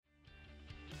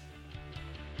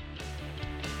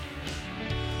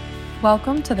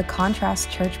Welcome to the Contrast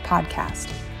Church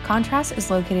podcast. Contrast is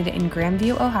located in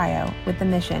Grandview, Ohio, with the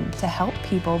mission to help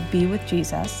people be with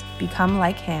Jesus, become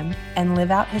like him, and live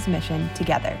out his mission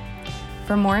together.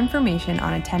 For more information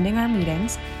on attending our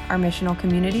meetings, our missional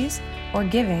communities, or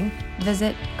giving,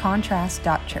 visit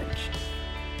contrast.church.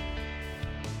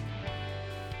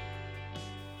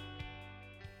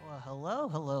 Well,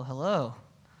 hello.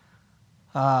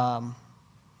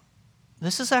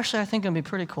 This is actually, I think, going to be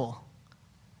pretty cool.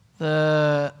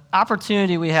 The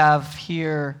opportunity we have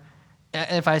here,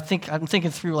 if I'm thinking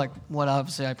through like what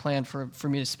obviously I planned for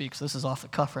me to speak, so this is off the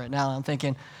cuff right now, I'm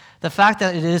thinking the fact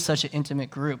that it is such an intimate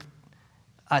group,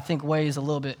 I think weighs a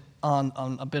little bit on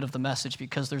a bit of the message,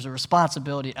 because there's a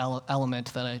responsibility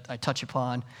element that I touch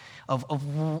upon of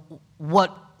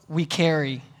what we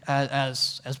carry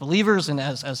as believers and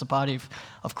as a body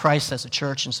of Christ, as a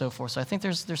church and so forth. So I think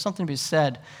there's something to be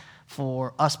said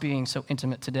for us being so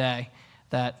intimate today,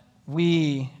 that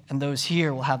we and those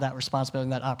here will have that responsibility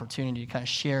and that opportunity to kind of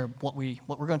share what we're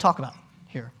going to talk about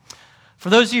here. For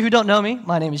those of you who don't know me,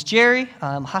 my name is Jerry.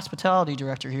 I'm hospitality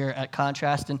director here at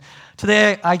Contrast, and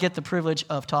today I get the privilege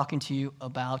of talking to you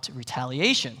about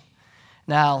retaliation.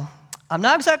 Now, I'm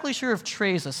not exactly sure if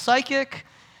Trey's a psychic,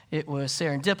 it was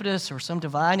serendipitous, or some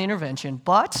divine intervention,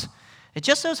 but it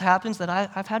just so happens that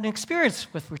I've had an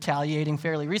experience with retaliating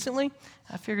fairly recently.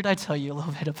 I figured I'd tell you a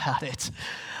little bit about it.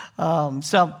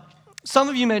 So some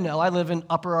of you may know I live in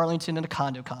Upper Arlington in a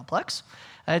condo complex.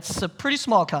 It's a pretty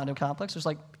small condo complex. There's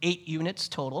like 8 units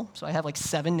total, so I have like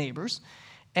 7 neighbors.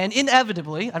 And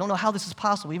inevitably, I don't know how this is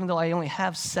possible, even though I only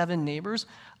have 7 neighbors,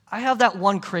 I have that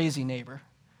one crazy neighbor.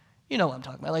 You know what I'm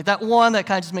talking about, like that one that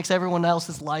kind of just makes everyone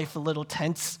else's life a little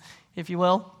tense, if you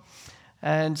will.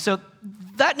 And so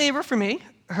that neighbor for me,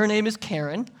 her name is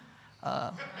Karen.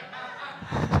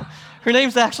 Her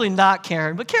name's actually not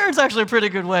Karen, but Karen's actually a pretty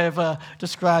good way of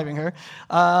describing her.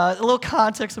 A little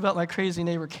context about my crazy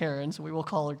neighbor Karen, so we will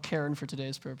call her Karen for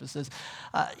today's purposes.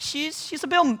 She's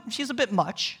a bit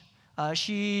much.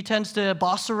 She tends to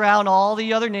boss around all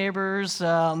the other neighbors.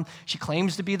 She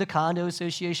claims to be the condo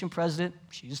association president.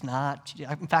 She's not. She,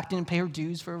 in fact, didn't pay her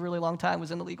dues for a really long time, was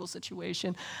in a legal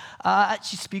situation.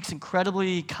 She speaks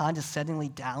incredibly condescendingly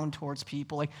down towards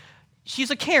people. Like,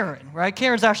 she's a Karen, right?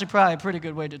 Karen's actually probably a pretty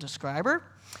good way to describe her.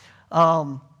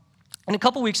 And a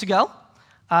couple weeks ago,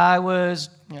 I was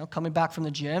coming back from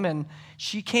the gym, and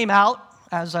she came out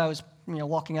as I was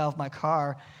walking out of my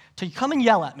car to come and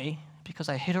yell at me because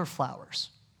I hid her flowers.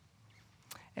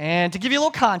 And to give you a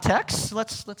little context,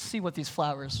 let's see what these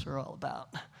flowers are all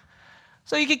about.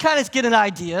 So you can kind of get an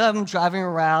idea. I'm driving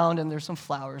around, and there's some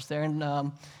flowers there, and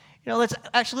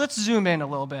let's zoom in a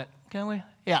little bit, can we?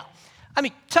 Yeah. I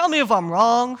mean, tell me if I'm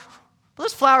wrong, but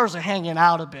those flowers are hanging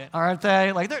out a bit, aren't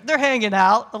they? Like, they're hanging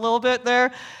out a little bit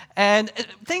there. And the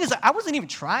thing is, I wasn't even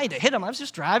trying to hit them. I was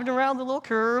just driving around the little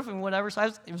curve and whatever.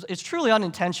 So it's truly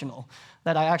unintentional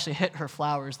that I actually hit her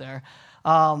flowers there.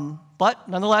 But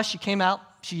nonetheless, she came out.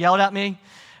 She yelled at me.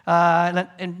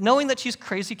 And knowing that she's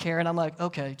crazy Karen, I'm like,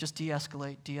 okay, just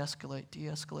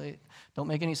de-escalate. Don't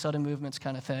make any sudden movements,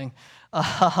 kind of thing.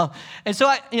 And so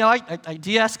I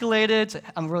de-escalated.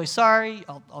 I'm really sorry.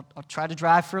 I'll try to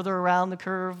drive further around the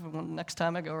curve next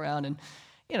time I go around. And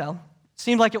it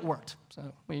seemed like it worked.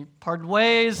 So we parted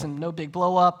ways, and no big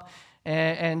blow up,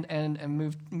 and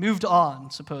moved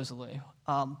on supposedly.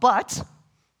 But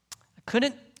I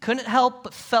couldn't help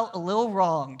but felt a little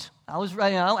wronged. I was,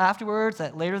 afterwards,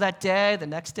 later that day, the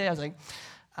next day, I was like,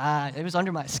 it was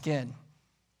under my skin.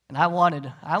 And I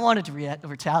wanted to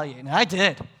retaliate, and I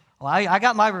did. Well, I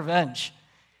got my revenge.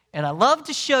 And I love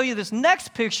to show you this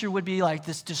next picture would be like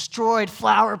this destroyed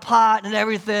flower pot and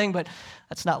everything, but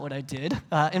that's not what I did.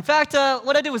 In fact,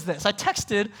 what I did was this. I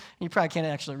texted, and you probably can't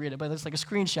actually read it, but it's like a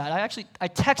screenshot. I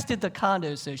texted the condo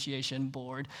association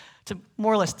board to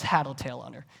more or less tattletale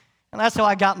on her. And that's how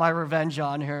I got my revenge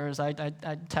on her, is I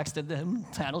texted them,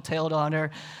 tattletaled on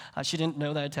her. She didn't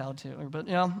know that I tattletaled her, but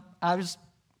I was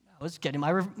getting I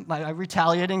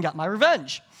retaliated and got my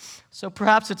revenge. So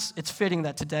perhaps it's fitting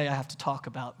that today I have to talk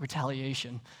about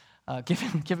retaliation,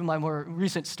 given my more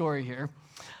recent story here.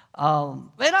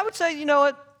 And I would say,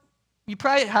 you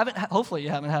probably hopefully you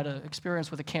haven't had an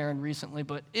experience with a Karen recently,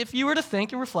 but if you were to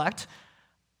think and reflect,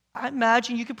 I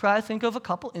imagine you could probably think of a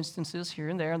couple instances here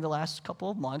and there in the last couple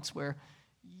of months where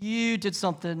you did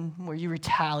something where you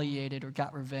retaliated or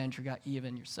got revenge or got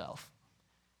even yourself.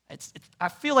 I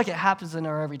feel like it happens in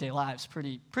our everyday lives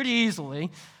pretty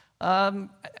easily.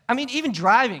 Even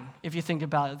driving, if you think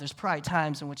about it, there's probably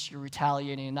times in which you're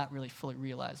retaliating and not really fully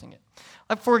realizing it.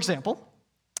 Like, for example,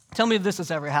 tell me if this has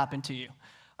ever happened to you.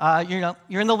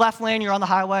 You're in the left lane, you're on the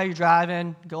highway, you're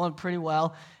driving, going pretty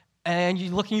well. and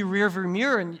you look in your rearview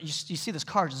mirror and you see this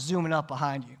car just zooming up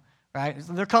behind you, right?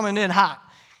 They're coming in hot.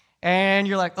 And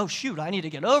you're like, oh, shoot, I need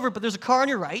to get over, but there's a car on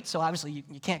your right, so obviously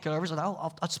you can't get over. So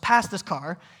I'll just pass this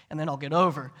car, and then I'll get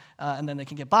over, and then they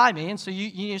can get by me. And so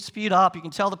you speed up. You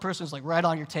can tell the person's like right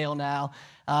on your tail now,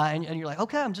 and you're like,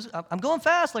 okay, I'm going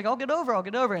fast. Like, I'll get over.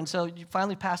 And so you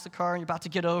finally pass the car, and you're about to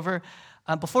get over.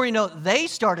 Before you know it, they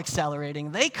start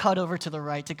accelerating. They cut over to the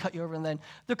right to cut you over, and then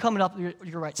they're coming up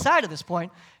your right side at this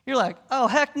point. You're like, oh,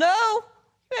 heck no.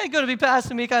 You ain't going to be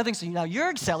passing me kind of thing. So now you're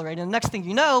accelerating, and the next thing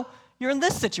you know, you're in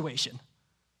this situation.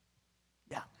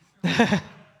 Yeah.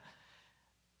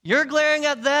 You're glaring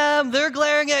at them, they're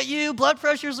glaring at you, blood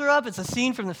pressures are up. It's a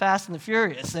scene from the Fast and the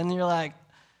Furious. And you're like,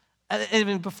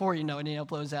 even before you know it, it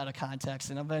blows out of context.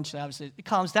 And eventually, obviously, it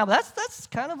calms down. But that's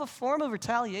kind of a form of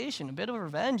retaliation, a bit of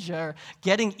revenge, or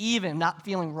getting even, not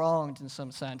feeling wronged in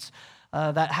some sense.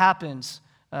 That happens,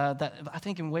 that I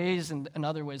think in ways and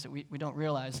other ways that we don't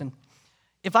realize. And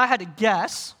if I had to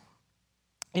guess,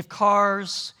 if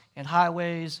cars and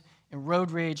highways and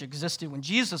road rage existed when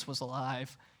Jesus was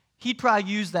alive, he'd probably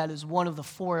use that as one of the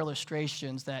 4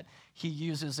 illustrations that he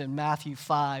uses in Matthew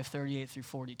 5, 38 through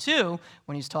 42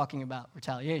 when he's talking about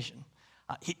retaliation.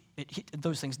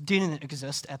 Those things didn't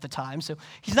exist at the time, so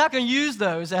he's not going to use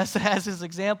those as his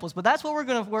examples, but that's what we're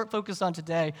going to focus on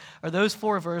today, are those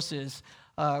 4 verses,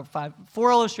 4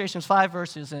 illustrations, 5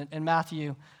 verses in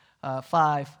Matthew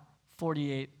 5,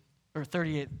 48, or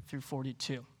 38 through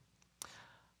 42.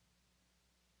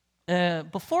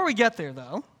 Before we get there,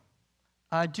 though,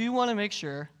 I do want to make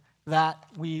sure that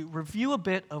we review a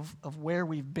bit of where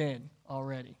we've been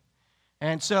already.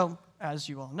 And so, as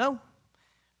you all know,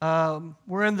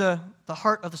 we're in the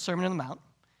heart of the Sermon on the Mount.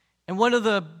 And one of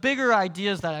the bigger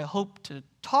ideas that I hope to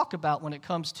talk about when it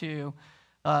comes to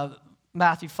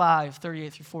Matthew 5,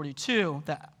 38 through 42,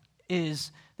 that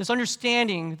is this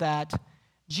understanding that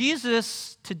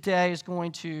Jesus today is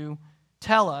going to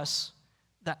tell us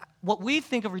that what we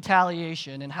think of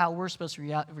retaliation and how we're supposed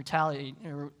to retaliate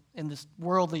in this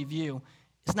worldly view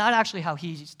is not actually how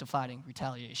he's defining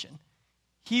retaliation.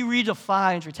 He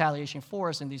redefines retaliation for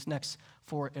us in these next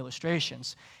 4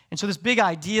 illustrations. And so this big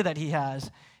idea that he has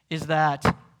is that,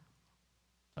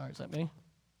 sorry, is that me?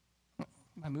 Am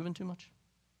I moving too much?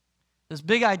 This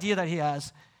big idea that he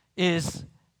has is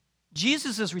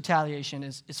Jesus' retaliation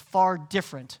is far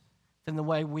different than the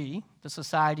way we, the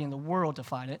society and the world,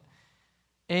 define it.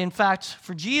 In fact,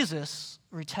 for Jesus,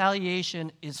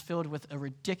 retaliation is filled with a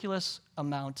ridiculous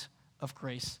amount of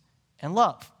grace and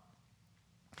love.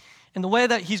 And the way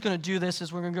that he's going to do this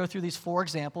is we're going to go through these 4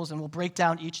 examples, and we'll break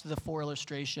down each of the 4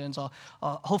 illustrations.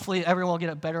 Hopefully, everyone will get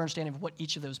a better understanding of what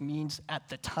each of those means at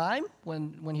the time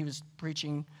when he was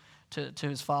preaching to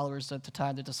his followers at the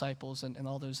time, the disciples and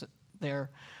all those there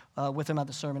with him at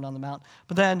the Sermon on the Mount.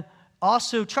 But then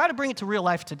also try to bring it to real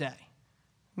life today.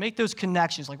 Make those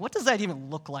connections. Like, what does that even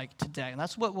look like today? And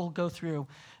that's what we'll go through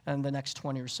in the next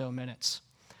 20 or so minutes.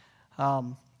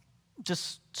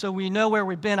 Just so we know where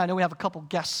we've been, I know we have a couple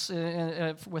guests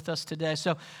with us today.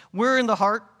 So we're in the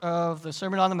heart of the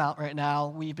Sermon on the Mount right now.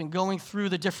 We've been going through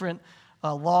the different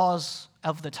laws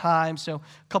of the time. So a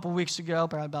couple weeks ago,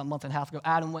 probably about a month and a half ago,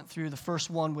 Adam went through the first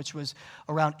one, which was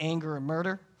around anger and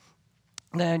murder.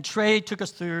 And then Trey took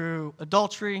us through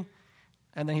adultery.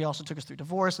 And then he also took us through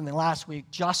divorce. And then last week,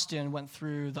 Justin went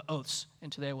through the oaths.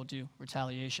 And today we'll do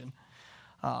retaliation.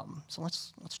 So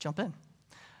let's jump in.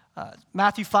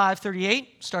 Matthew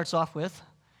 5:38 starts off with,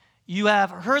 "You have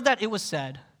heard that it was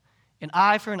said, an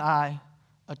eye for an eye,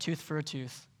 a tooth for a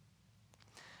tooth."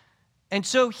 And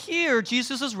so here,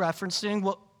 Jesus is referencing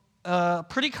what a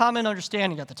pretty common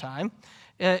understanding at the time.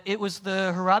 It was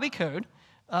the Hammurabi Code,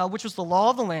 which was the law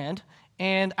of the land.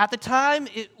 And at the time,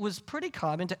 it was pretty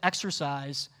common to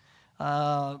exercise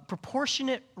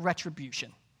proportionate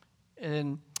retribution.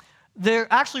 And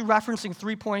they're actually referencing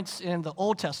 3 points in the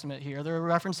Old Testament here. They're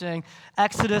referencing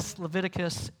Exodus,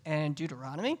 Leviticus, and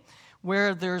Deuteronomy,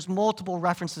 where there's multiple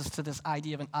references to this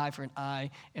idea of an eye for an eye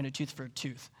and a tooth for a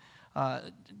tooth.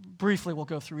 Briefly, we'll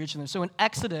go through each of them. So in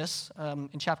Exodus,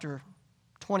 in chapter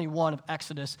 21 of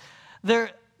Exodus,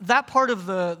 that part of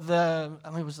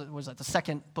was that the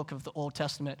second book of the Old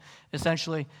Testament,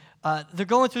 essentially. They're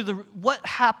going through what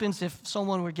happens if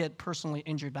someone would get personally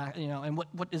injured back, and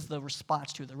what is the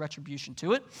response to it, the retribution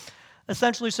to it.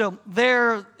 Essentially, so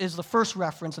there is the first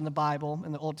reference in the Bible,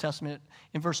 in the Old Testament,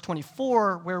 in verse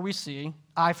 24, where we see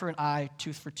eye for an eye,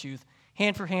 tooth for tooth,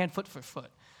 hand for hand, foot for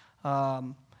foot.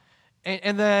 And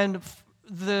then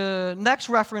the next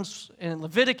reference in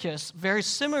Leviticus, very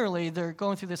similarly, they're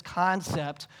going through this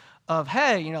concept of,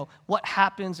 hey, what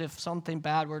happens if something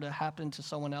bad were to happen to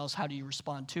someone else? How do you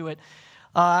respond to it?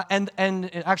 And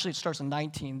it starts in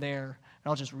 19 there, and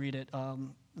I'll just read it.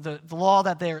 The law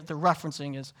that they're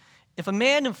referencing is, if a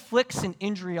man inflicts an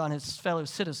injury on his fellow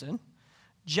citizen,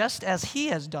 just as he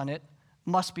has done it,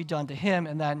 must be done to him.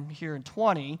 And then here in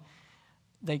 20,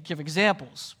 they give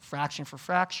examples: fraction for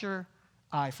fracture,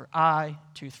 eye for eye,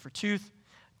 tooth for tooth.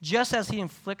 Just as he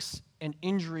inflicts an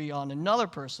injury on another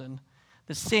person,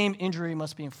 the same injury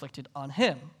must be inflicted on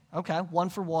him. Okay, one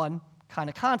for one kind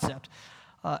of concept.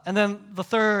 And then the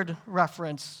third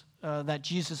reference that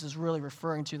Jesus is really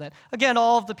referring to, that, again,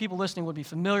 all of the people listening would be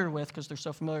familiar with because they're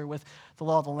so familiar with the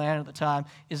law of the land at the time,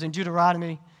 is in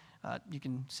Deuteronomy. You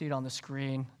can see it on the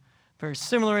screen. Very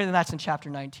similar, and that's in chapter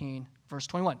 19, verse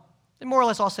 21. They more or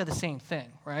less all say the same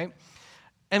thing, right?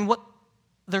 And what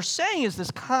they're saying is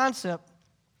this concept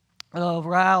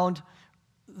around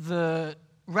the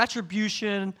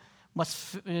retribution must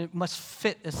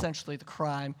fit essentially the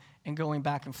crime and going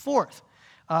back and forth.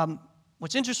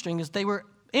 What's interesting is they were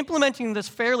implementing this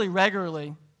fairly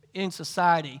regularly in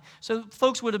society. So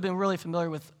folks would have been really familiar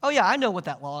with, oh yeah, I know what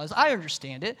that law is. I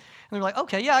understand it. And they're like,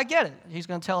 okay, yeah, I get it. He's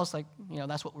going to tell us, like,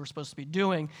 that's what we're supposed to be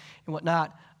doing and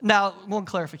whatnot. Now, one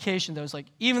clarification, though, is like,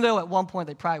 even though at one point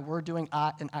they probably were doing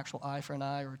an actual eye for an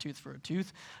eye or a tooth for a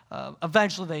tooth,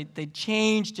 eventually they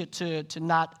changed it to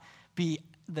not be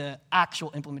the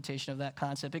actual implementation of that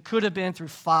concept. It could have been through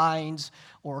fines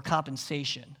or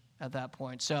compensation at that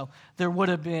point. So there would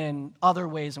have been other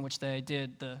ways in which they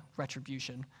did the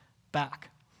retribution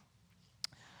back.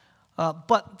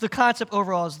 But the concept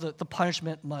overall is that the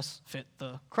punishment must fit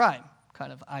the crime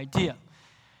kind of idea.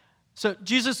 So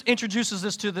Jesus introduces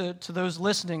this to those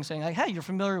listening, saying, like, hey, you're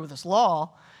familiar with this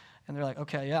law? And they're like,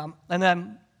 okay, yeah. And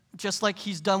then just like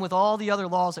he's done with all the other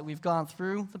laws that we've gone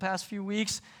through the past few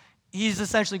weeks, he's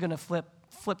essentially going to flip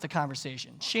the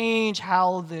conversation, change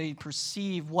how they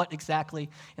perceive what exactly,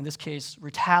 in this case,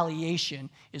 retaliation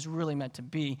is really meant to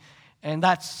be. And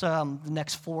that's the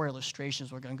next 4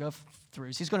 illustrations we're going to go through.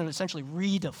 He's going to essentially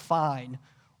redefine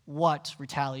what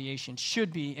retaliation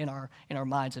should be in our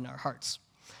minds and our hearts.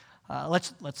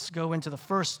 Let's go into the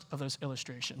first of those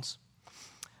illustrations.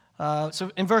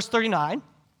 So in verse 39,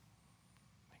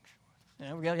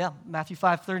 there we go, yeah, Matthew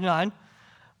 5:39.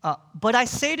 But I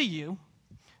say to you,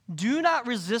 do not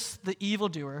resist the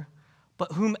evildoer,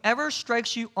 but whomever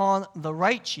strikes you on the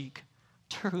right cheek,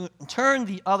 turn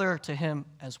the other to him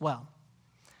as well.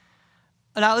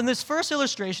 Now, in this first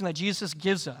illustration that Jesus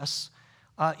gives us,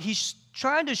 he's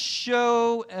trying to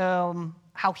show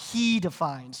how he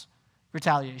defines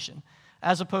retaliation,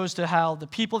 as opposed to how the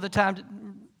people at the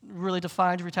time really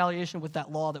defined retaliation with that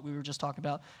law that we were just talking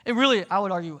about. And really, I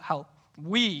would argue how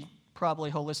we probably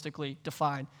holistically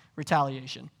define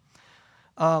retaliation.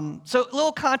 So a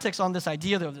little context on this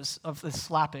idea, though, of this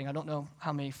slapping. I don't know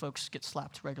how many folks get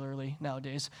slapped regularly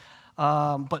nowadays,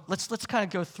 but let's kind of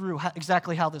go through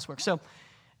exactly how this works. So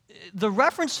the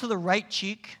reference to the right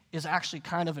cheek is actually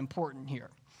kind of important here.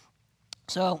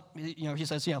 So, he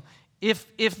says,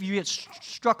 if you get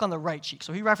struck on the right cheek.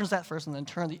 So he referenced that first and then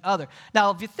turn the other. Now,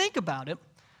 if you think about it,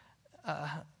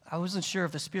 I wasn't sure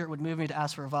if the Spirit would move me to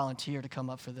ask for a volunteer to come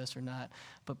up for this or not,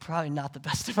 but probably not the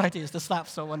best of ideas to slap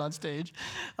someone on stage.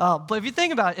 But if you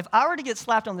think about it, if I were to get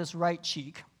slapped on this right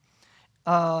cheek,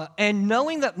 and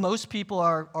knowing that most people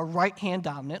are right-hand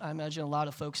dominant, I imagine a lot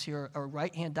of folks here are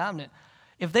right-hand dominant,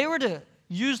 if they were to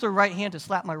use their right hand to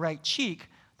slap my right cheek,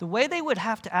 the way they would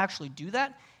have to actually do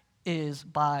that is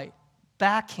by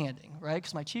backhanding, right?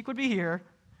 Because my cheek would be here,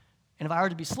 and if I were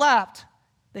to be slapped,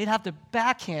 they'd have to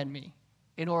backhand me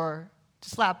in order to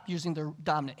slap using their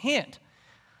dominant hand.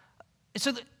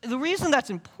 So the reason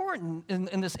that's important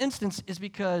in this instance is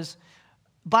because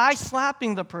by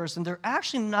slapping the person, they're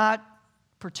actually not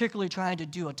particularly trying to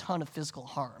do a ton of physical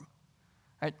harm.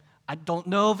 Right? I don't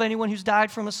know of anyone who's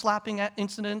died from a slapping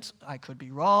incident. I could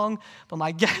be wrong, but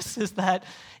my guess is that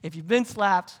if you've been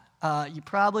slapped,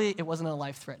 it wasn't a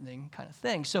life-threatening kind of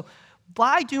thing. So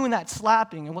by doing that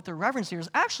slapping, and what they're referencing here is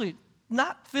actually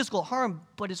not physical harm,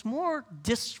 but it's more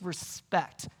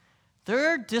disrespect.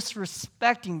 They're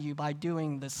disrespecting you by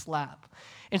doing this slap.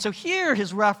 And so here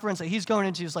his reference that he's going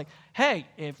into is like, hey,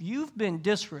 if you've been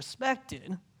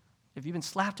disrespected, if you've been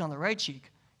slapped on the right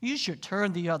cheek, you should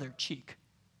turn the other cheek.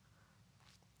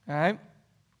 All right?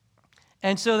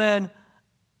 And so then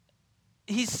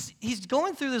he's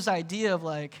going through this idea of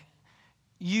like,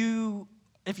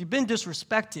 if you've been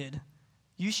disrespected,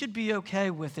 you should be okay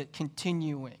with it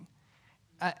continuing.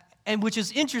 And which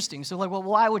is interesting. So, well,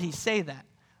 why would he say that,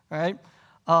 right?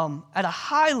 At a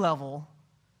high level,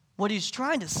 what he's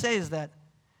trying to say is that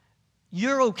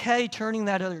you're okay turning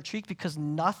that other cheek because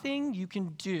nothing you can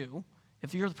do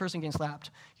if you're the person getting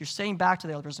slapped, you're saying back to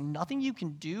the other person, nothing you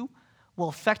can do will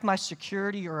affect my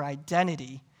security or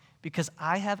identity because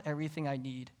I have everything I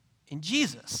need in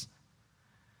Jesus.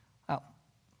 Now,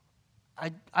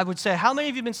 I would say, how many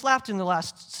of you have been slapped in the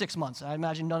last 6 months? I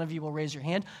imagine none of you will raise your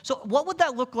hand. So what would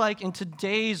that look like in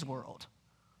today's world?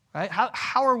 Right?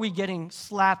 How are we getting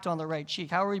slapped on the right cheek?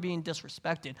 How are we being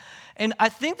disrespected? And I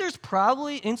think there's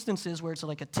probably instances where it's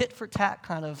like a tit-for-tat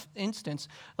kind of instance,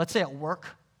 let's say at work,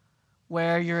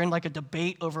 where you're in like a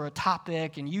debate over a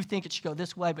topic and you think it should go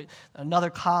this way, but another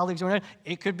colleague's or whatever.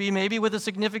 It could be maybe with a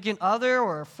significant other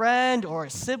or a friend or a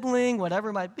sibling, whatever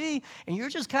it might be, and you're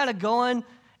just kind of going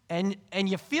and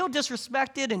you feel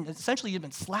disrespected and essentially you've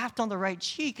been slapped on the right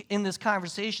cheek in this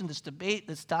conversation, this debate,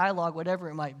 this dialogue, whatever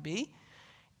it might be.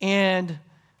 And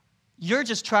you're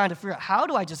just trying to figure out, how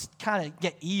do I just kind of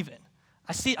get even?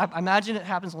 I imagine it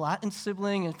happens a lot in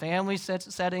sibling and family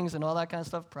settings and all that kind of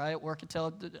stuff, probably at work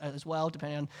as well,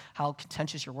 depending on how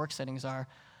contentious your work settings are.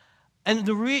 And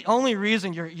the only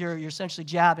reason you're essentially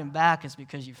jabbing back is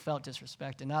because you felt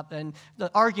disrespected. And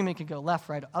the argument can go left,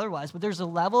 right, otherwise, but there's a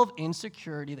level of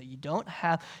insecurity that you don't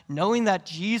have, knowing that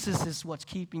Jesus is what's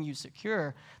keeping you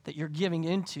secure, that you're giving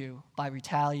into by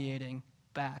retaliating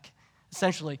back.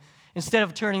 Essentially, instead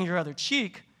of turning your other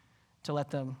cheek to let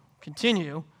them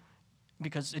continue,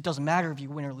 because it doesn't matter if you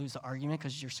win or lose the argument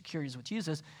because your security is with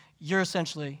Jesus, you're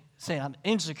essentially saying, I'm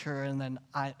insecure, and then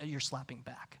you're slapping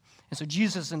back. And so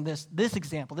Jesus in this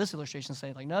example, this illustration, is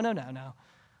saying, like, no.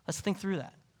 Let's think through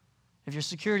that. If your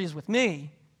security is with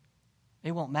me,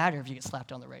 it won't matter if you get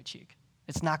slapped on the right cheek.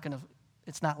 It's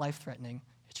not life-threatening.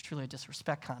 It's truly a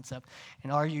disrespect concept.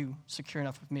 And are you secure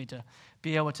enough with me to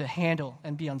be able to handle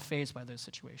and be unfazed by those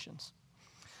situations?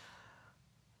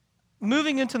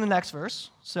 Moving into the next verse,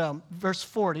 so verse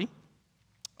 40,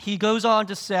 he goes on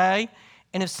to say,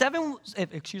 and if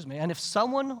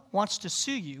someone wants to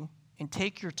sue you and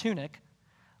take your tunic,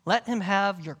 let him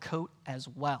have your coat as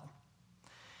well.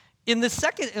 In the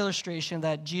second illustration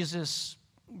that Jesus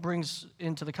brings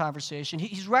into the conversation,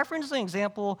 he's referencing an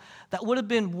example that would have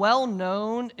been well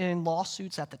known in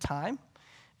lawsuits at the time.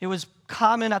 It was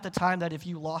common at the time that if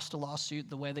you lost a lawsuit,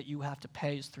 the way that you have to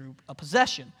pay is through a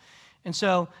possession. And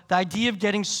so the idea of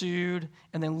getting sued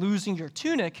and then losing your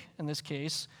tunic, in this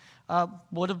case,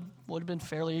 would have been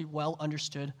fairly well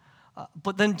understood.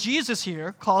 But then Jesus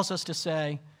here calls us to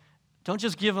say, don't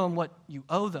just give them what you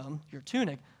owe them, your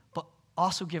tunic, but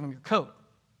also give them your coat.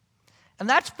 And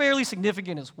that's fairly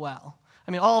significant as well.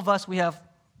 I mean, all of us, we have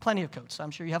plenty of coats.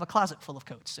 I'm sure you have a closet full of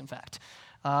coats, in fact.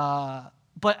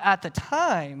 But at the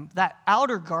time, that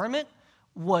outer garment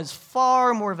was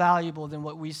far more valuable than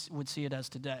what we would see it as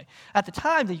today. At the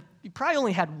time, you probably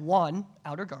only had one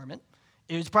outer garment.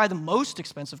 It was probably the most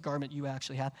expensive garment you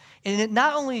actually had. And it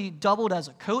not only doubled as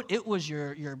a coat, it was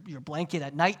your blanket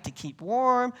at night to keep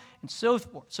warm and so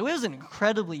forth. So it was an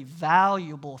incredibly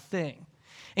valuable thing.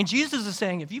 And Jesus is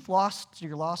saying, if you've lost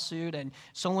your lawsuit and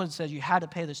someone says you had to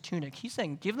pay this tunic, he's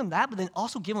saying give them that, but then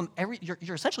also give them your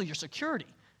essentially your security,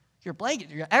 your blanket,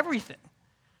 your everything.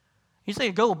 He's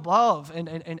saying go above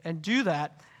and do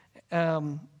that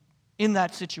in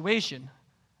that situation.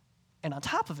 And on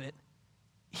top of it,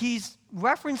 he's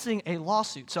referencing a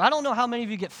lawsuit. So I don't know how many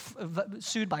of you get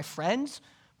sued by friends,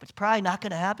 but it's probably not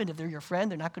going to happen. If they're your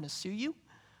friend, they're not going to sue you,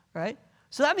 right?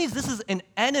 So that means this is an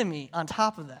enemy on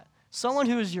top of that. Someone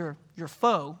who is your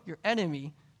foe, your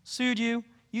enemy, sued you.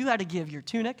 You had to give your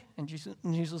tunic, and Jesus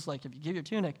is like, if you give your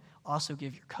tunic, also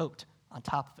give your coat on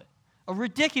top of it. A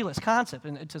ridiculous concept,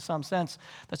 to some sense,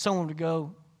 that someone would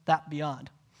go that beyond.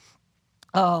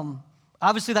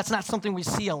 Obviously, that's not something we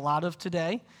see a lot of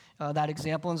today, that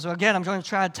example. And so again, I'm going to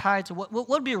try to tie it to what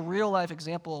would be a real-life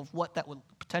example of what that would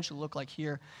potentially look like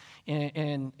here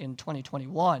in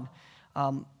 2021.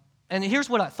 And here's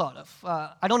what I thought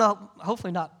of. I don't know,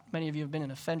 hopefully not many of you have been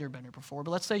in a fender bender before,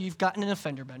 but let's say you've gotten in a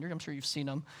fender bender. I'm sure you've seen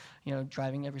them,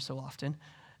 driving every so often.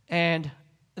 And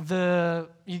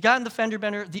you got in the fender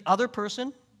bender, the other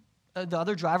person, the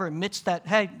other driver admits that,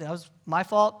 hey, that was my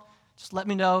fault. Just let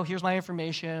me know. Here's my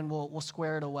information. We'll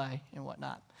square it away and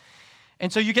whatnot.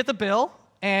 And so you get the bill,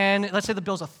 and let's say the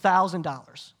bill's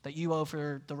 $1,000 that you owe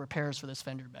for the repairs for this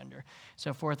fender bender,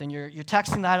 so forth. And you're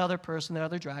texting that other person, that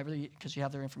other driver, because you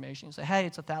have their information. You say, hey,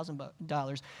 it's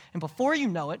 $1,000. And before you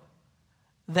know it,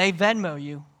 they Venmo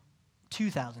you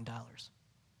 $2,000.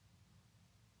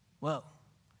 Whoa.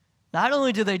 Not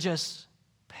only did they just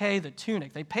pay the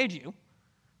tunic, they paid you,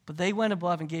 but they went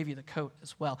above and gave you the coat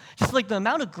as well. Just like the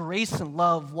amount of grace and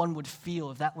love one would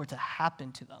feel if that were to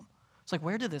happen to them. It's like,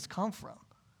 where did this come from?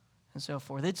 And so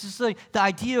forth. It's just like the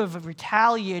idea of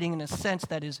retaliating in a sense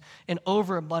that is an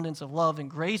overabundance of love and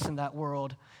grace in that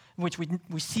world. which we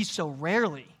see so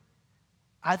rarely,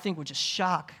 I think would just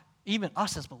shock even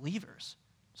us as believers.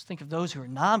 Just think of those who are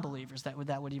non-believers that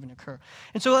would even occur.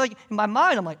 And so like in my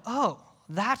mind, I'm like, oh,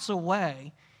 that's a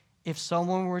way if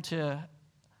someone were to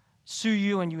sue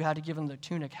you and you had to give them their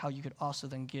tunic, how you could also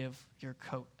then give your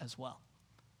coat as well.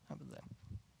 How about that?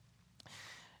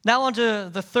 Now on to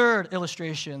the third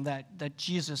illustration that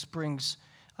Jesus brings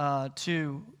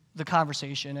to the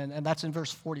conversation, and that's in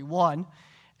verse 41.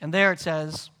 And there it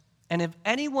says, "And if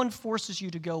anyone forces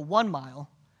you to go 1 mile,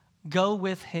 go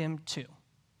with him 2."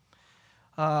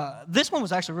 This one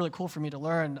was actually really cool for me to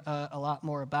learn a lot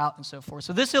more about and so forth.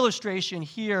 So this illustration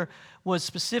here was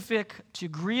specific to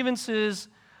grievances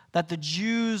that the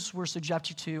Jews were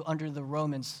subjected to under the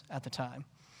Romans at the time.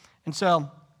 And so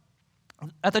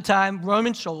at the time,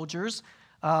 Roman soldiers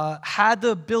had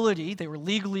the ability, they were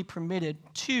legally permitted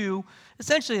to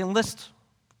essentially enlist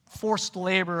forced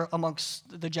labor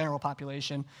amongst the general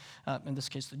population, in this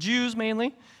case the Jews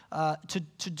mainly,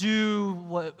 to do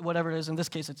whatever it is. In this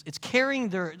case, it's carrying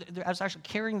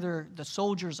the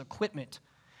soldiers' equipment.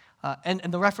 And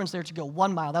the reference there to go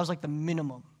 1 mile, that was like the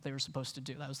minimum they were supposed to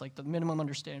do. That was like the minimum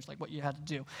understanding, like what you had to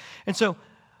do. And so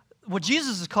what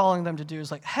Jesus is calling them to do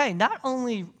is like, hey, not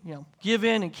only give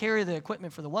in and carry the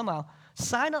equipment for the 1 mile,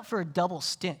 sign up for a double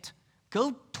stint.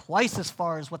 Go twice as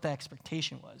far as what the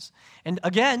expectation was. And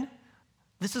again,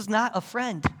 this is not a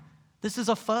friend. This is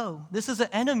a foe. This is an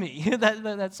enemy.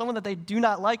 That's someone that they do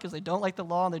not like because they don't like the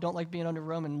law and they don't like being under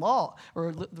Roman law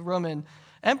or the Roman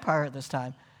Empire at this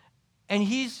time. And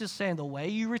he's just saying the way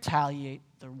you retaliate,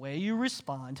 the way you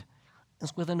respond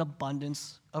is with an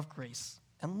abundance of grace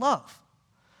and love.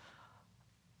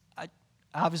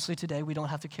 Obviously, today we don't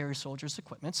have to carry soldiers'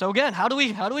 equipment. So again, how do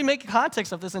we make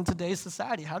context of this in today's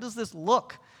society? How does this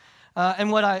look?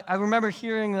 And what I remember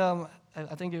hearing,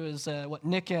 I think it was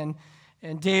Nick and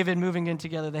David moving in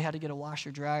together, they had to get a washer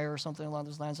dryer or something along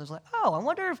those lines. I was like, oh, I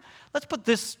wonder let's put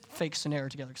this fake scenario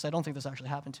together, because I don't think this actually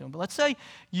happened to him. But let's say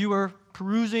you were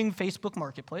perusing Facebook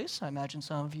Marketplace. I imagine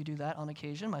some of you do that on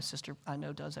occasion. My sister, I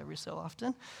know, does every so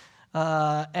often.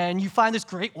 And you find this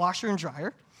great washer and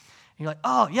dryer. And you're like,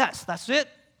 oh, yes, that's it.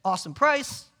 Awesome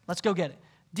price. Let's go get it.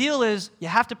 Deal is you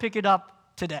have to pick it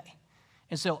up today.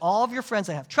 And so all of your friends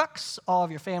that have trucks, all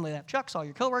of your family that have trucks, all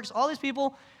your coworkers, all these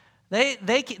people, they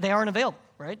aren't available,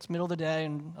 right? It's middle of the day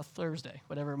and a Thursday,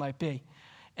 whatever it might be.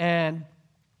 And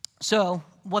so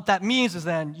what that means is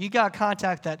then you got to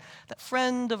contact that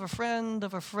friend of a friend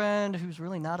of a friend who's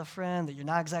really not a friend, that you're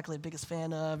not exactly the biggest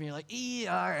fan of, and you're like,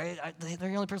 all right, they're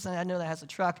the only person I know that has a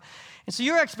truck. And so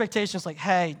your expectation is like,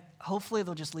 hey, hopefully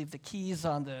they'll just leave the keys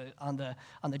on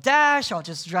the dash. I'll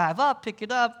just drive up, pick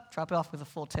it up, drop it off with a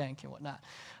full tank and whatnot.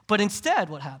 But instead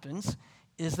what happens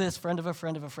is this friend of a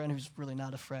friend of a friend who's really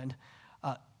not a friend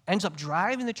ends up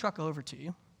driving the truck over to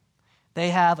you. They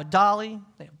have a dolly,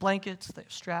 they have blankets, they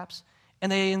have straps,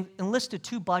 and they enlisted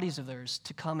 2 buddies of theirs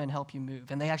to come and help you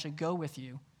move. And they actually go with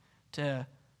you to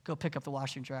go pick up the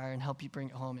washer and dryer and help you bring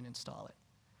it home and install it.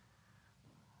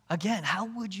 Again, how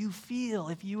would you feel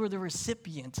if you were the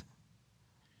recipient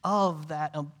of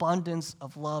that abundance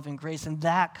of love and grace and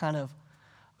that kind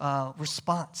of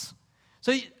response?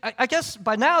 So I guess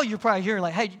by now you're probably hearing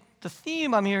like, hey, the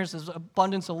theme I'm hearing is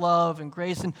abundance of love and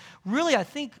grace. And really, I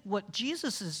think what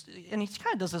Jesus is, and he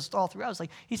kind of does this all throughout, is like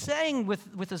he's saying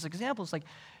with his examples, like,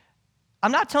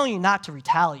 I'm not telling you not to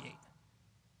retaliate.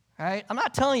 Right? I'm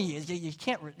not telling you you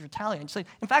can't retaliate. It's like,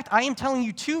 in fact, I am telling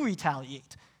you to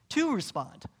retaliate, to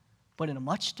respond, but in a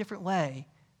much different way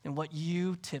than what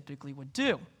you typically would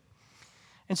do.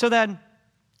 And so then,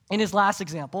 in his last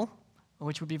example,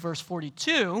 which would be verse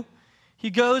 42,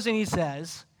 he goes and he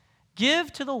says,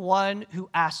 give to the one who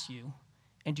asks you,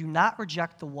 and do not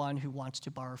reject the one who wants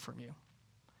to borrow from you.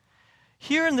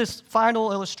 Here in this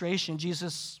final illustration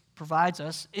Jesus provides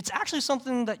us, it's actually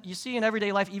something that you see in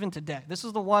everyday life even today. This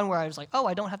is the one where I was like, oh,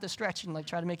 I don't have to stretch and like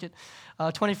try to make it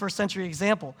a 21st century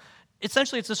example.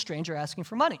 Essentially, it's a stranger asking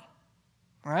for money,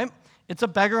 right? It's a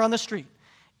beggar on the street.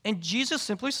 And Jesus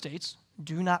simply states,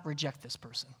 do not reject this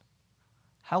person.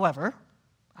 However,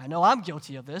 I know I'm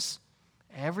guilty of this.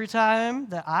 Every time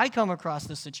that I come across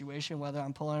this situation, whether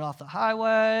I'm pulling off the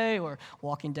highway or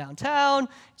walking downtown,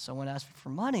 someone asks me for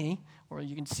money, or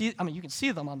you can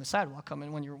see them on the sidewalk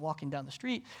coming when you're walking down the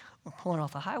street or pulling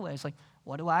off the highway. It's like,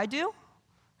 what do? And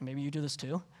maybe you do this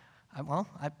too.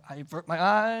 I avert my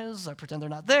eyes, I pretend they're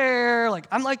not there.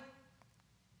 I'm like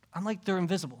they're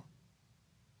invisible.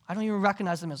 I don't even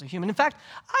recognize them as a human. In fact,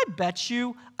 I bet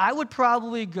you I would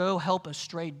probably go help a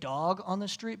stray dog on the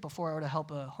street before I were to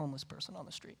help a homeless person on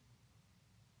the street.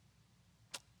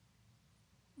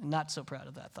 I'm not so proud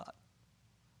of that thought.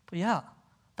 But yeah,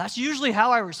 That's usually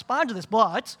how I respond to this.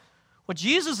 But what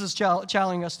Jesus is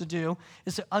challenging us to do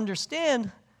is to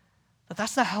understand that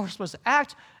that's not how we're supposed to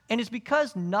act. And it's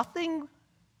because nothing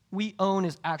we own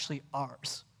is actually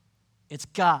ours. It's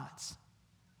God's.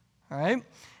 All right?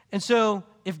 And so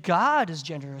if God is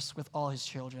generous with all his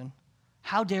children,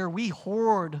 how dare we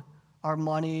hoard our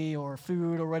money or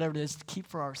food or whatever it is to keep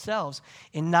for ourselves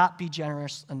and not be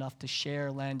generous enough to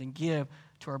share, lend, and give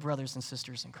to our brothers and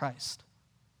sisters in Christ?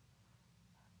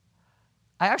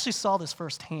 I actually saw this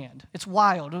firsthand. It's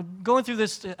wild. Going through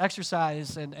this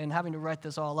exercise and having to write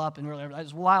this all up, and really,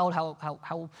 it's wild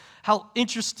how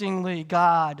interestingly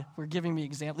God were giving me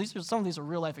examples. Some of these are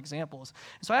real-life examples.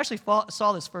 And so I actually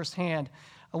saw this firsthand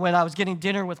when I was getting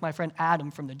dinner with my friend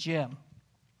Adam from the gym.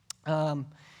 And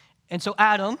so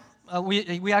Adam,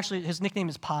 we actually, his nickname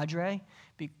is Padre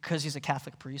because he's a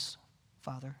Catholic priest.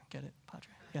 Father, get it? Padre.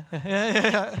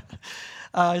 Yeah.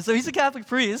 So he's a Catholic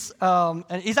priest,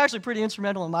 and he's actually pretty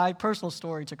instrumental in my personal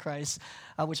story to Christ,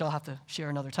 which I'll have to share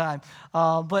another time.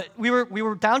 But we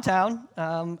were downtown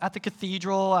at the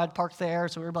cathedral. I'd parked there,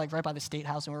 so we were like right by the State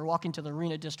House, and we were walking to the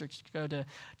Arena District to go to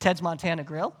Ted's Montana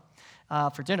Grill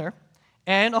for dinner.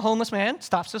 And a homeless man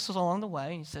stops us along the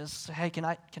way. He says, "Hey, can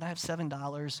I have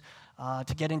 $7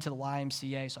 to get into the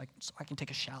YMCA so I can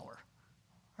take a shower?"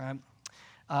 All right.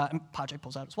 And Padre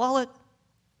pulls out his wallet,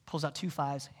 pulls out 2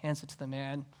 5s, hands it to the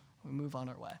man. We move on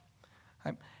our way.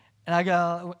 Right? And I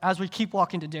go, as we keep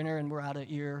walking to dinner and we're out of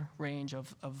ear range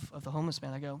of the homeless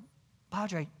man, I go,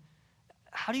 "Padre,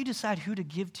 how do you decide who to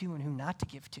give to and who not to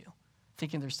give to?"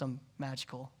 Thinking there's some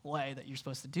magical way that you're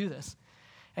supposed to do this.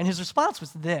 And his response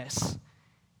was this.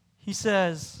 He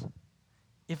says,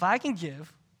 if I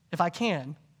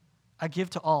can, I give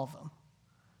to all of them.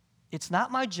 It's not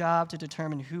my job to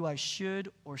determine who I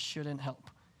should or shouldn't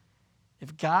help.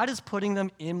 If God is putting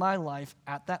them in my life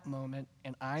at that moment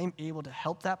and I am able to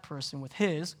help that person with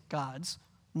God's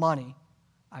money,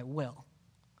 I will.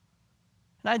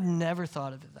 And I'd never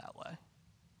thought of it that way.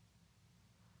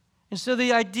 And so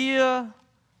the idea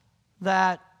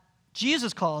that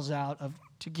Jesus calls out of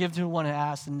to give to one who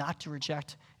asks and not to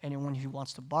reject anyone who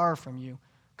wants to borrow from you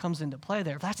comes into play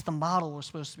there. If that's the model we're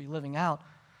supposed to be living out,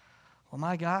 well,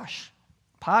 my gosh,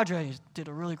 Padre did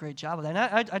a really great job of that.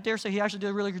 And I dare say he actually did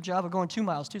a really good job of going 2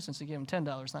 miles, too, since he gave him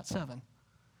 $10, not 7. In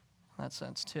that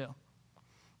sense, too.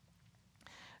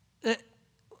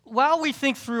 While we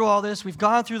think through all this, we've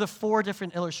gone through the 4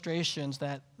 different illustrations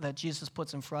that Jesus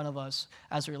puts in front of us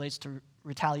as it relates to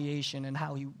retaliation and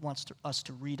how he wants us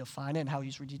to redefine it and how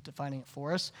he's redefining it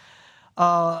for us.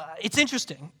 It's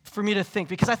interesting for me to think,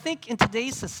 because I think in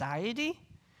today's society,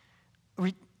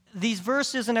 these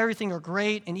verses and everything are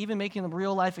great, and even making them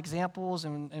real-life examples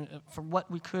and for what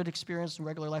we could experience in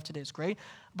regular life today is great.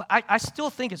 But I still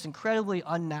think it's incredibly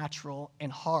unnatural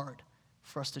and hard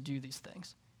for us to do these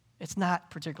things. It's not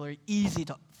particularly easy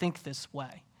to think this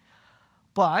way.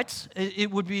 But it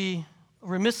would be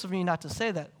remiss of me not to say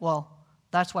that, well,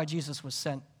 that's why Jesus was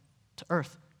sent to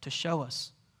earth, to show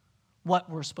us what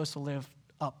we're supposed to live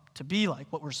up to be like,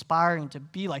 what we're aspiring to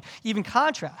be like. Even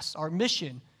contrasts, our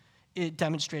mission, it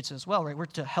demonstrates it as well, right? We're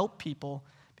to help people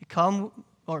become,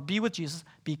 or be with Jesus,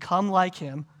 become like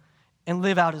him, and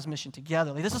live out his mission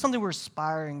together. Like, this is something we're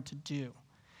aspiring to do.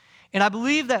 And I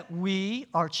believe that we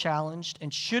are challenged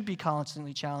and should be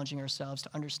constantly challenging ourselves to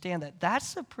understand that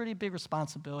that's a pretty big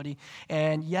responsibility,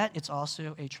 and yet it's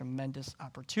also a tremendous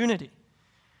opportunity.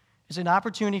 It's an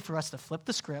opportunity for us to flip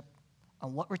the script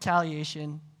on what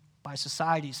retaliation by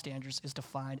society's standards is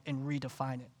defined and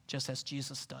redefine it, just as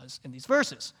Jesus does in these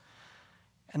verses.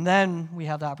 And then we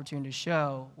have the opportunity to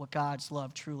show what God's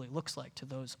love truly looks like to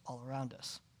those all around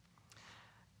us.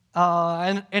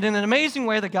 And in an amazing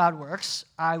way that God works,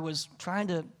 I was trying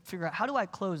to figure out how do I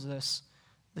close this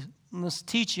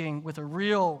teaching with a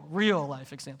real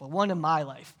life example, one in my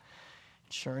life.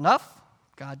 Sure enough,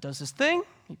 God does his thing.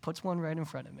 He puts one right in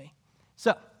front of me.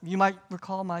 So you might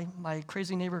recall my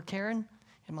crazy neighbor Karen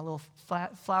and my little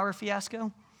flower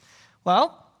fiasco.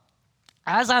 Well,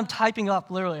 as I'm typing up,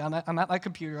 literally, I'm at my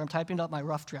computer, I'm typing up my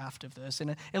rough draft of this,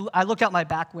 and I look out my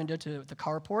back window to the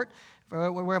carport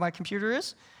where my computer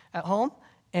is at home,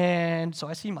 and so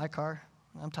I see my car,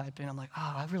 I'm typing, I'm like,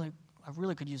 oh, I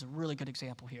really could use a really good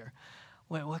example here.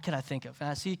 What can I think of? And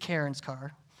I see Karen's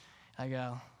car. I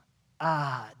go,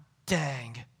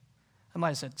 dang. I might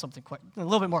have said something a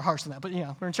little bit more harsh than that, but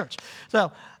we're in church.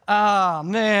 So,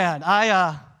 man,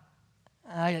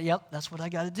 yep, that's what I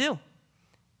got to do.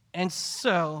 And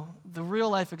so the real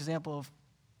life example of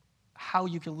how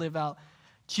you can live out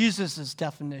Jesus'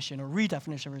 definition or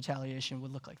redefinition of retaliation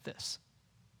would look like this.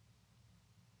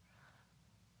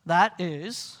 That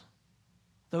is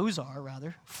those are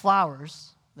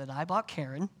flowers that I bought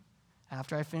Karen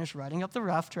after I finished writing up the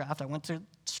rough draft. I went to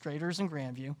Strader's in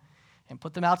Grandview and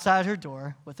put them outside her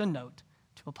door with a note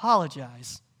to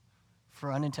apologize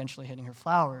for unintentionally hitting her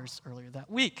flowers earlier that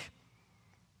week.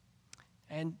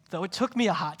 And though it took me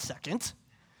a hot second,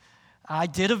 I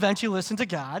did eventually listen to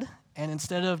God, and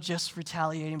instead of just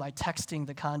retaliating by texting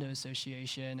the condo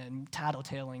association and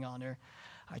tattletaling on her,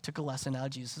 I took a lesson out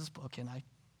of Jesus' book, and I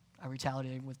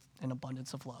retaliated with an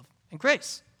abundance of love and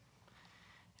grace.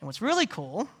 And what's really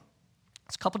cool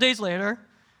is a couple days later,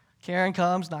 Karen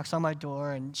comes, knocks on my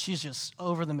door, and she's just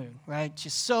over the moon, right?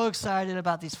 She's so excited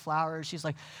about these flowers. She's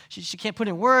like, she can't put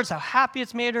in words how happy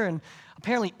it's made her, and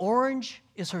apparently orange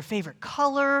is her favorite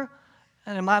color.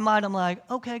 And in my mind, I'm like,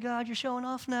 okay, God, you're showing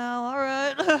off now, all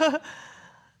right.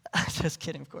 Just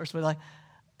kidding, of course, but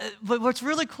what's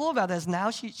really cool about that is now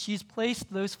she's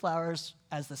placed those flowers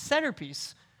as the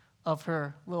centerpiece of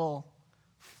her little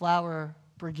flower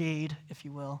brigade, if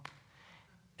you will.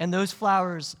 And those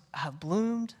flowers have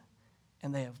bloomed,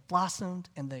 and they have blossomed,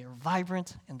 and they are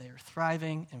vibrant, and they are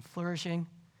thriving and flourishing.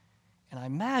 And I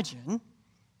imagine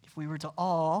if we were to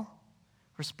all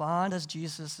respond as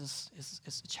Jesus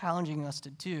is challenging us to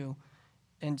do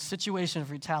in situation of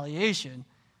retaliation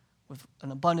with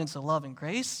an abundance of love and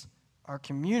grace, our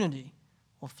community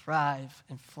will thrive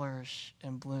and flourish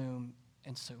and bloom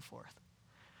and so forth.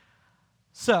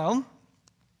 So,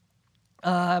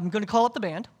 I'm going to call up the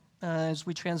band as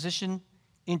we transition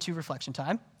into reflection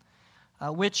time,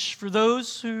 which for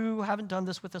those who haven't done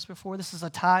this with us before, this is a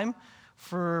time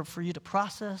for you to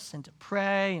process and to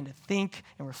pray and to think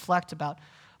and reflect about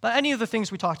any of the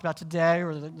things we talked about today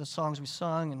or the songs we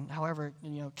sung and however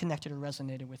connected or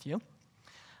resonated with you.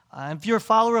 If you're a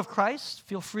follower of Christ,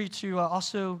 feel free to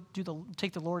also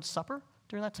take the Lord's Supper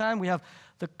during that time. We have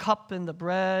the cup and the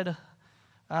bread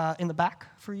in the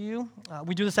back for you.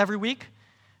 We do this every week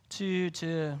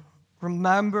to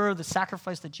remember the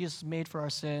sacrifice that Jesus made for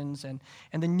our sins and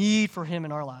the need for him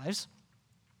in our lives.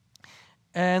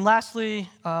 And lastly,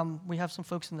 we have some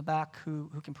folks in the back who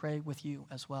can pray with you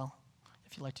as well,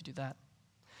 if you'd like to do that.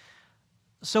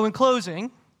 So in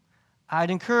closing, I'd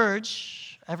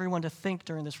encourage everyone to think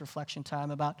during this reflection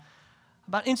time about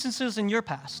instances in your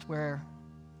past where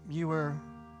you were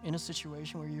in a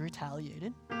situation where you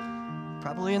retaliated,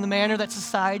 probably in the manner that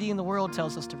society and the world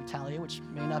tells us to retaliate, which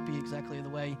may not be exactly the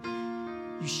way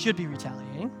you should be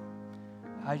retaliating.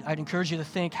 I'd encourage you to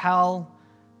think, how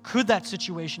could that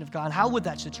situation have gone? How would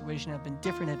that situation have been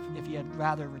different if you had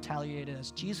rather retaliated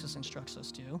as Jesus instructs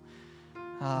us to?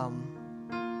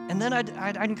 And then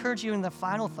I'd encourage you in the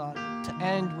final thought to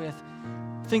end with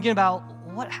thinking about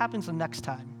what happens the next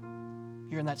time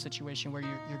you're in that situation where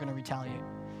you're going to retaliate.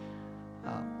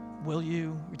 Will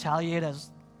you retaliate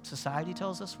as society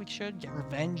tells us we should, get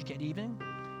revenge, get even?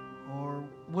 Or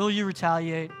will you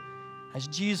retaliate as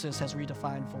Jesus has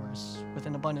redefined for us with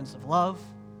an abundance of love,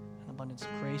 an abundance of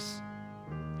grace?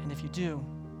 And if you do,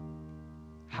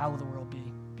 how will the world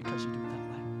be because you do it that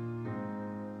way?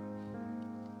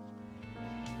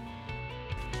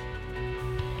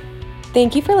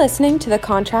 Thank you for listening to the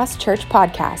Contrast Church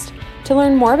podcast. To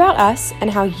learn more about us and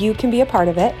how you can be a part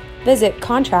of it, visit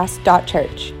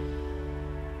contrast.church.